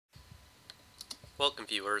Welcome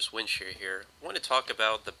viewers, Winshare here. I want to talk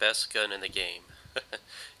about the best gun in the game.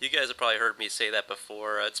 You guys have probably heard me say that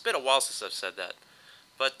before. It's been a while since I've said that.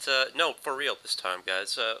 But no, for real this time,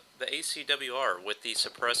 guys. The ACW-R with the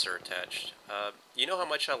suppressor attached. You know how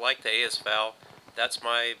much I like the AS VAL? That's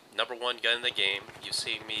my #1 gun in the game. You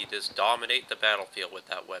see me just dominate the battlefield with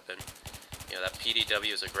that weapon. You know, that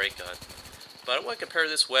PDW is a great gun. But I want to compare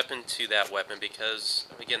this weapon to that weapon because,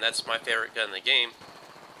 again, that's my favorite gun in the game.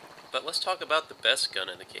 But let's talk about the best gun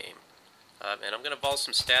in the game. And I'm going to involve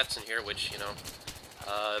some stats in here, which, you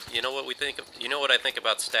know what we think of, you know what I think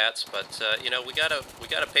about stats, but you know, we gotta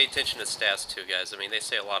pay attention to stats too, guys. I mean, they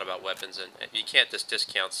say a lot about weapons, and you can't just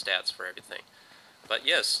discount stats for everything. But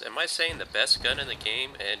yes, am I saying the best gun in the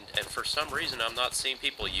game? And for some reason, I'm not seeing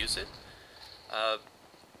people use it.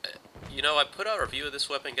 You know, I put out a review of this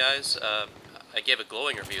weapon, guys. I gave a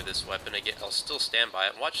glowing review of this weapon. I'll still stand by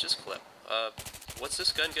it. Watch this clip. What's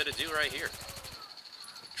this gun gonna do right here?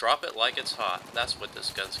 Drop it like it's hot. That's what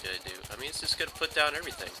this gun's gonna do. I mean, it's just gonna put down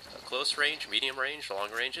everything. Close range, medium range,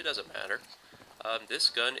 long range, it doesn't matter.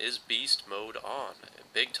 This gun is beast mode on.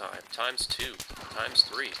 Big time. ×2,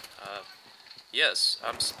 ×3. Yes,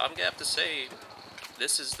 I'm gonna have to say,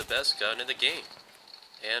 this is the best gun in the game.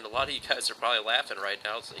 And a lot of you guys are probably laughing right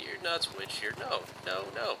now. So you're nuts, Winshare. No.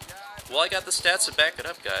 Well, I got the stats to back it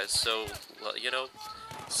up, guys. So, well, you know,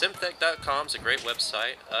 Simtech.com is a great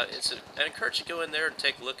website. I encourage you to go in there and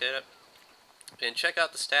take a look at it and check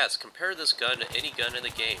out the stats. Compare this gun to any gun in the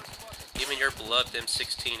game, even your beloved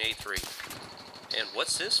M16A3. And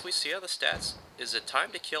what's this we see on the stats? Is it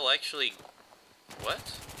time to kill actually?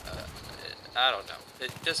 What? I don't know.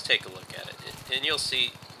 Just take a look at it, and you'll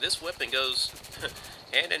see this weapon goes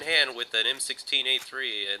hand in hand with an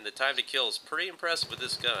M16A3, and the time to kill is pretty impressive with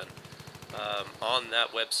this gun on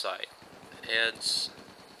that website. And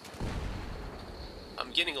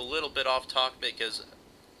I'm getting a little bit off topic because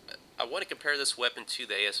I want to compare this weapon to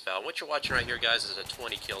the AS VAL. What you're watching right here, guys, is a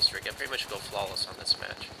 20 kill streak. I pretty much go flawless on this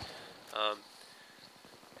match.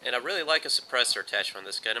 And I really like a suppressor attachment on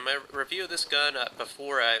this gun. In my review of this gun,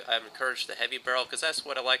 before I've encouraged the heavy barrel because that's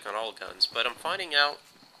what I like on all guns. But I'm finding out,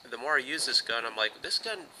 the more I use this gun, I'm like, this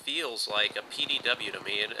gun feels like a PDW to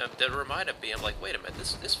me. And that reminded me, I'm like, wait a minute,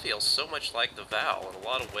 this feels so much like the VAL in a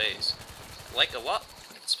lot of ways. Like a lot,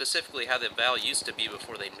 specifically how the VAL used to be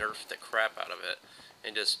before they nerfed the crap out of it.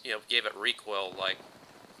 And just, you know, gave it recoil like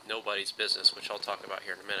nobody's business, which I'll talk about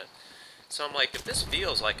here in a minute. So I'm like, if this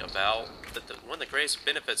feels like a VAL, one of the greatest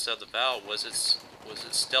benefits of the VAL was its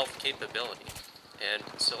stealth capability. And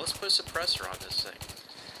so let's put a suppressor on this thing.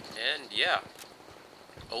 And yeah,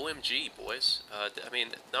 OMG, boys. I mean,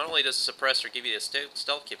 not only does the suppressor give you a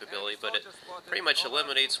stealth capability, but it pretty much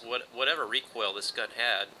eliminates whatever recoil this gun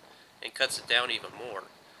had and cuts it down even more.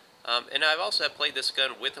 And I've also played this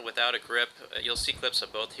gun with and without a grip. You'll see clips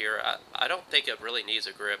of both here. I don't think it really needs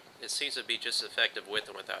a grip. It seems to be just as effective with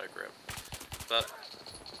and without a grip. But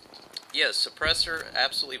yes, suppressor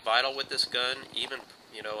absolutely vital with this gun. Even,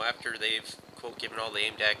 you know, after they've quote given all the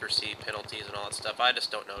aimed accuracy penalties and all that stuff, I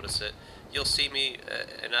just don't notice it. You'll see me,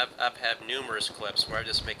 and I've had numerous clips where I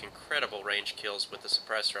just make incredible range kills with the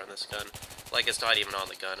suppressor on this gun, like it's not even on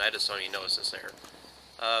the gun. I just don't even notice it's there.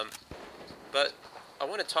 But I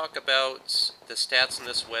want to talk about the stats in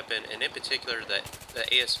this weapon, and in particular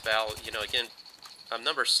the AS VAL. You know, again, I'm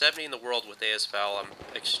number 70 in the world with AS VAL.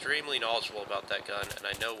 I'm extremely knowledgeable about that gun, and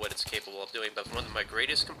I know what it's capable of doing. But one of my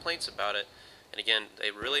greatest complaints about it, and again, they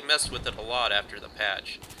really messed with it a lot after the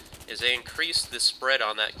patch, is they increased the spread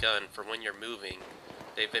on that gun for when you're moving.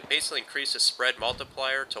 They've basically increased the spread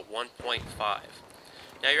multiplier to 1.5.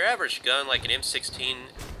 Now, your average gun, like an M16,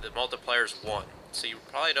 the multiplier is 1. So you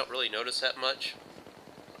probably don't really notice that much.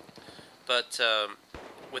 But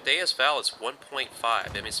with AS VAL, it's 1.5. I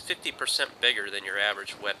mean, it's 50% bigger than your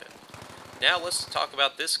average weapon. Now let's talk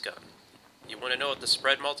about this gun. You want to know what the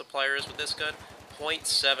spread multiplier is with this gun?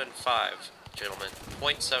 0.75, gentlemen.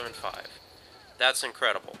 0.75. That's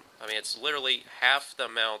incredible. I mean, it's literally half the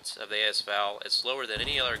amount of the AS VAL. It's lower than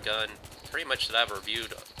any other gun, pretty much that I've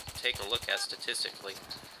reviewed, taken a look at statistically.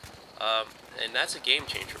 And that's a game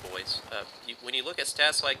changer, boys. When you look at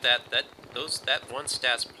stats like that one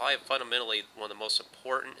stat's probably fundamentally one of the most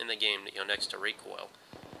important in the game, you know, next to recoil.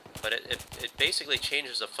 But it basically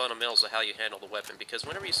changes the fundamentals of how you handle the weapon. Because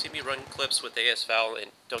whenever you see me run clips with AS VAL,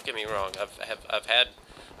 and don't get me wrong,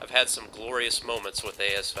 I've had some glorious moments with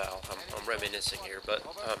AS VAL. I'm reminiscing here, but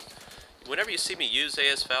whenever you see me use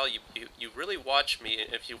AS VAL, you really watch me.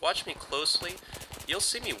 If you watch me closely, you'll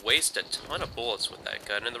see me waste a ton of bullets with that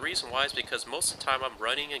gun. And the reason why is because most of the time I'm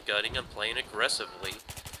running and gunning, I'm playing aggressively,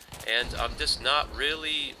 and I'm just not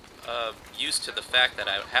really used to the fact that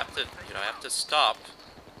I have to, I have to stop.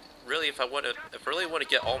 Really, if I really want to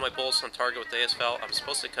get all my bullets on target with the AS VAL, I'm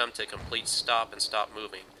supposed to come to a complete stop and stop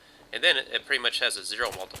moving, and then it pretty much has a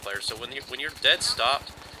 0 multiplier. So when you're dead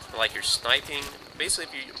stopped, like you're sniping, basically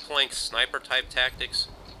if you're playing sniper type tactics,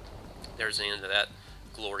 there's the end of that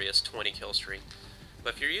glorious 20 kill streak.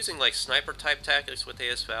 But if you're using like sniper type tactics with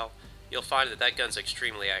AS VAL, you'll find that that gun's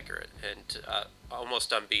extremely accurate and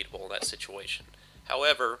almost unbeatable in that situation.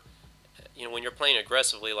 However, when you're playing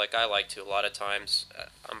aggressively like I like to a lot of times,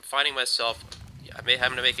 I'm finding myself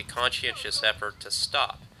having to make a conscientious effort to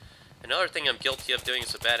stop. Another thing I'm guilty of doing,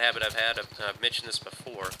 is a bad habit I've had, I've mentioned this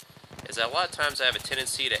before, is that a lot of times I have a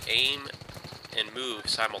tendency to aim and move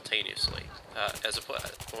simultaneously.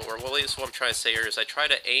 Or at least what I'm trying to say here is I try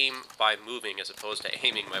to aim by moving as opposed to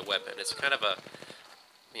aiming my weapon. It's kind of a,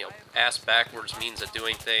 ass backwards means of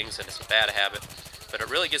doing things, and it's a bad habit. But it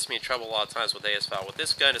really gets me in trouble a lot of times with AS VAL. With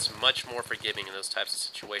this gun, it's much more forgiving in those types of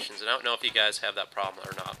situations, and I don't know if you guys have that problem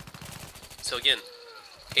or not. So again,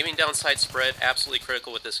 aiming down sight spread, absolutely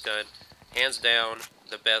critical with this gun. Hands down,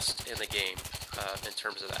 the best in the game in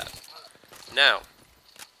terms of that. Now,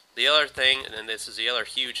 the other thing, and this is the other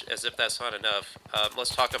huge, as if that's not enough,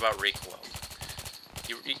 let's talk about recoil.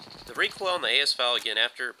 The recoil in the AS VAL, again,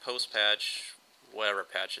 after post-patch, whatever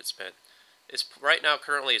patch it's been, right now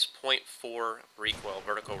currently is 0.4 recoil,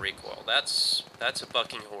 vertical recoil. That's a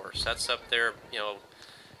bucking horse. That's up there,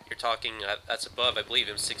 you're talking, that's above, I believe,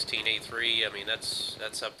 M16A3. I mean,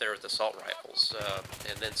 that's up there with assault rifles,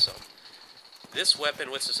 and then some. This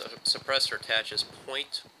weapon with a suppressor attached is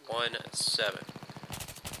 0.17.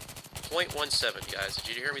 0.17, guys.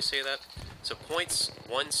 Did you hear me say that? So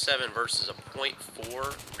 0.17 versus a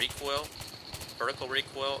 0.4 recoil, vertical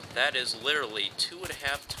recoil, that is literally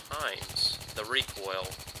 2.5 times the recoil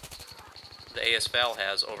the AS VAL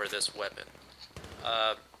has over this weapon.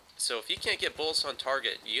 So if you can't get bullets on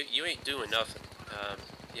target, you ain't doing nothing.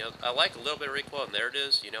 I like a little bit of recoil, and there it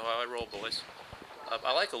is. You know how I roll, boys.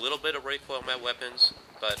 I like a little bit of recoil in my weapons,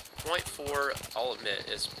 but 0.4, I'll admit,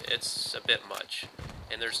 it's a bit much.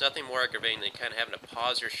 And there's nothing more aggravating than kind of having to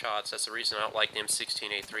pause your shots. That's the reason I don't like the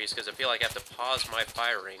M16A3s, because I feel like I have to pause my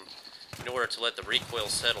firing in order to let the recoil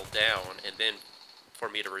settle down, and then for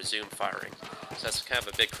me to resume firing. So that's kind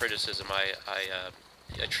of a big criticism I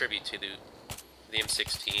attribute to the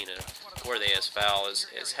M16 or the AS VAL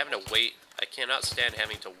is having to wait. I cannot stand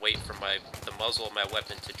having to wait for the muzzle of my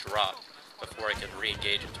weapon to drop before I can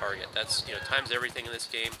re-engage a target. That's, times everything in this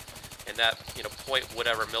game, and that, point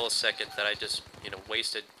whatever millisecond that I just,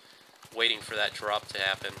 wasted waiting for that drop to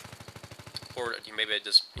happen, or maybe I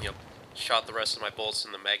just, shot the rest of my bullets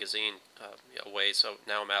in the magazine away, so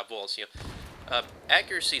now I'm out of bullets.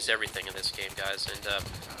 Accuracy is everything in this game, guys, and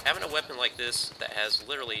having a weapon like this that has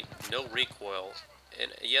literally no recoil,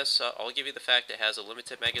 and yes, I'll give you the fact it has a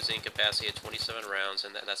limited magazine capacity of 27 rounds,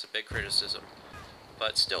 and that's a big criticism,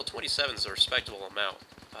 but still 27 is a respectable amount.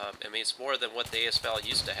 I mean, it's more than what the AS VAL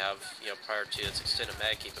used to have, prior to its extended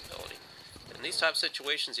mag capability. In these type of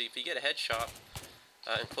situations, if you get a headshot,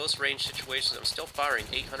 in close range situations, I'm still firing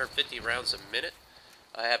 850 rounds a minute.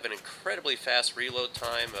 I have an incredibly fast reload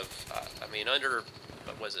time of, under,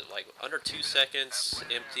 what was it, like under 2 seconds,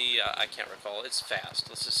 empty, I can't recall. It's fast.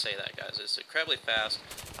 Let's just say that, guys. It's incredibly fast.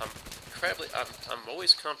 I'm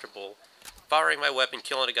always comfortable firing my weapon,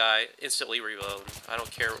 killing a guy, instantly reload. I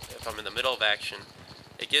don't care if I'm in the middle of action.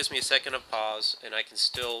 It gives me a second of pause, and I can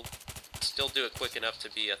still do it quick enough to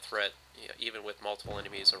be a threat, even with multiple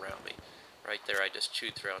enemies around me. Right there, I just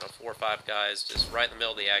chewed through, 4 or 5 guys, just right in the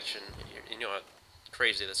middle of the action. You know how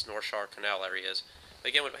crazy this North Shore Canal area is. But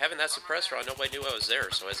again, with having that suppressor on, nobody knew I was there,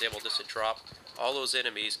 so I was able just to drop all those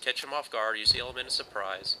enemies, catch them off guard, use the element of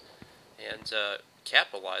surprise, and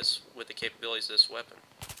capitalize with the capabilities of this weapon.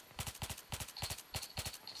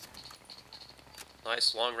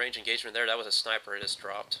 Nice long-range engagement there. That was a sniper I just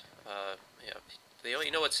dropped. They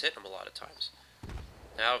only know what's hitting them a lot of times.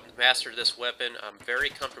 Now I've mastered this weapon. I'm very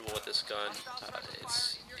comfortable with this gun.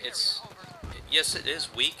 Yes, it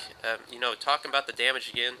is weak. Talking about the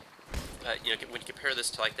damage again, when you compare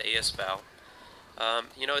this to like the AS VAL,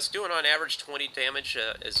 it's doing on average 20 damage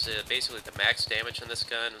is basically the max damage in this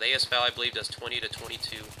gun. The AS VAL, I believe, does 20 to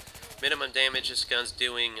 22. Minimum damage this gun's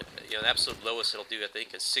doing, the absolute lowest it'll do, I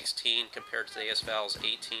think, is 16 compared to the AS VAL's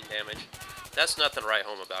 18 damage. That's nothing to write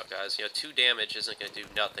home about, guys. 2 damage isn't going to do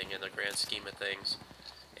nothing in the grand scheme of things.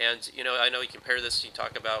 And, I know you compare this, you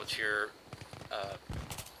talk about your,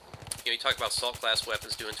 you talk about assault class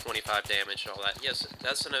weapons doing 25 damage and all that. Yes,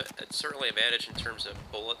 that's certainly an advantage in terms of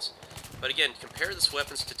bullets. But again, compare this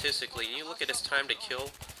weapon statistically, and you look at its time to kill.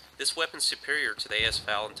 This weapon's superior to the AS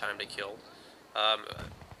VAL in time to kill.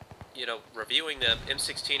 you know, reviewing the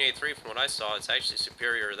M16A3 from what I saw, it's actually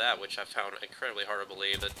superior to that, which I found incredibly hard to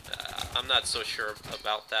believe. That I'm not so sure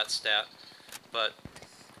about that stat, but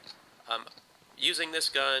um, using this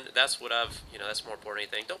gun, that's what I've, you know, that's more important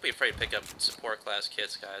than anything. Don't be afraid to pick up support class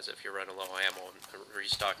kits, guys, if you're running low on ammo, and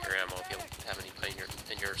restock your ammo if you don't have anybody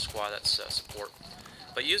in your squad that's support.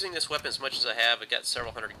 But using this weapon as much as I have, I've got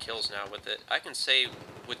several hundred kills now with it. I can say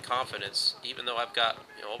with confidence, even though I've got,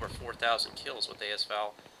 you know, over 4,000 kills with AS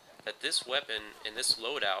VAL, that this weapon and this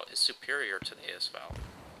loadout is superior to the AS VAL.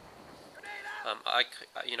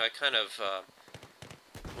 You know, I kind of,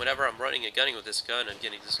 whenever I'm running and gunning with this gun, I'm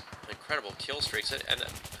getting this incredible kill streaks. And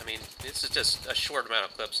I mean, this is just a short amount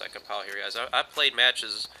of clips I compile here, guys. I've played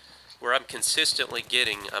matches where I'm consistently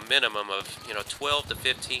getting a minimum of, you know, 12 to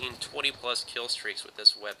 15, 20 plus kill streaks with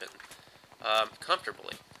this weapon,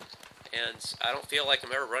 comfortably. And I don't feel like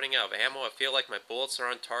I'm ever running out of ammo. I feel like my bullets are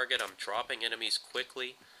on target. I'm dropping enemies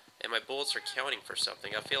quickly, and my bullets are counting for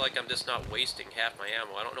something. I feel like I'm just not wasting half my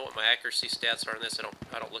ammo. I don't know what my accuracy stats are on this.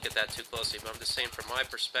 I don't look at that too closely, but I'm just saying from my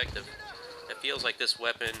perspective, it feels like this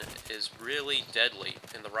weapon is really deadly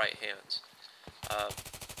in the right hands.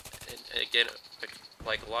 And again,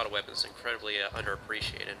 like a lot of weapons, incredibly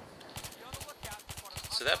underappreciated.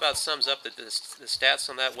 So that about sums up the stats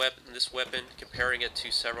on that weapon, this weapon, comparing it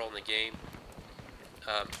to several in the game.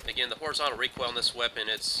 Again, the horizontal recoil on this weapon,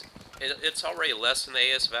 it's already less than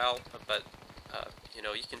the AS VAL, but you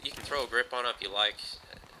know, you can throw a grip on it if you like.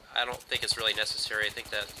 I don't think it's really necessary. I think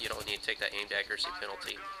that you don't need to take that aimed accuracy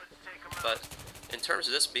penalty. But in terms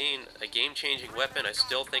of this being a game-changing weapon, I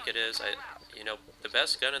still think it is. You know, the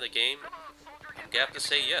best gun in the game, I'm gonna have to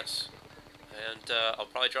say yes. And I'll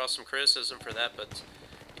probably draw some criticism for that, but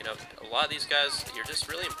you know, a lot of these guys, you're just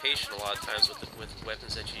really impatient a lot of times with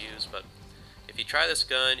weapons that you use. But if you try this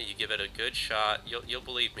gun, you give it a good shot, you'll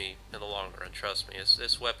believe me in the long run. Trust me,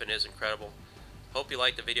 this weapon is incredible. Hope you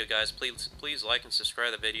liked the video, guys. Please like and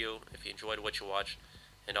subscribe to the video if you enjoyed what you watched,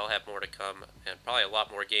 and I'll have more to come, and probably a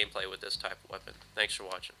lot more gameplay with this type of weapon. Thanks for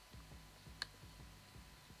watching.